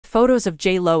photos of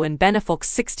J.Lo and Ben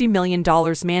Affleck's $60 million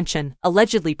mansion,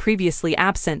 allegedly previously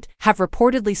absent, have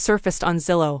reportedly surfaced on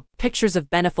Zillow. Pictures of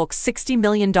Ben Affleck's $60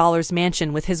 million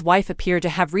mansion with his wife appear to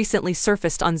have recently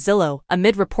surfaced on Zillow,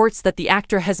 amid reports that the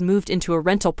actor has moved into a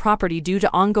rental property due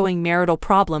to ongoing marital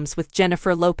problems with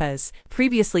Jennifer Lopez.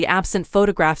 Previously absent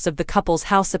photographs of the couple's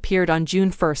house appeared on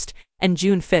June 1st and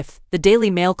June 5th, the Daily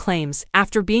Mail claims,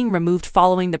 after being removed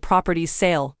following the property's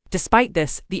sale. Despite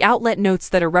this, the outlet notes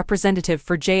that a representative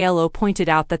for J.Lo pointed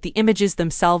out that the images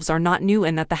themselves are not new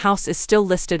and that the house is still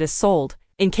listed as sold.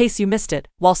 In case you missed it,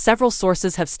 while several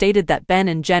sources have stated that Ben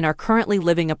and Jen are currently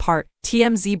living apart,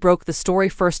 TMZ broke the story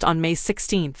first on May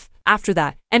 16th. After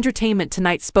that, Entertainment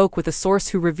Tonight spoke with a source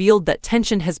who revealed that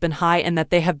tension has been high and that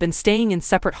they have been staying in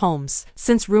separate homes.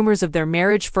 Since rumors of their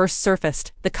marriage first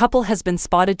surfaced, the couple has been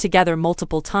spotted together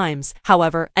multiple times.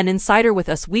 However, an insider with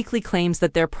Us Weekly claims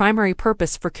that their primary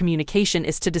purpose for communication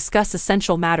is to discuss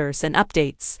essential matters and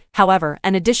updates. However,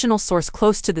 an additional source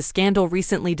close to the scandal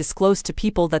recently disclosed to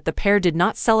People that the pair did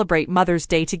not celebrate Mother's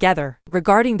Day together.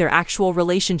 Regarding their actual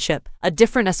relationship, a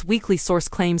different Us Weekly source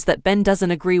claims that Ben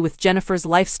doesn't agree with Jennifer's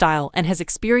lifestyle and has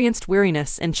experienced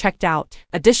weariness and checked out.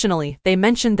 Additionally, they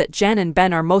mentioned that Jen and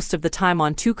Ben are most of the time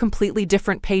on two completely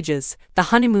different pages. The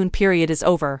honeymoon period is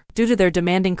over. Due to their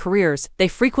demanding careers, they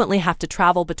frequently have to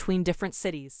travel between different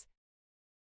cities.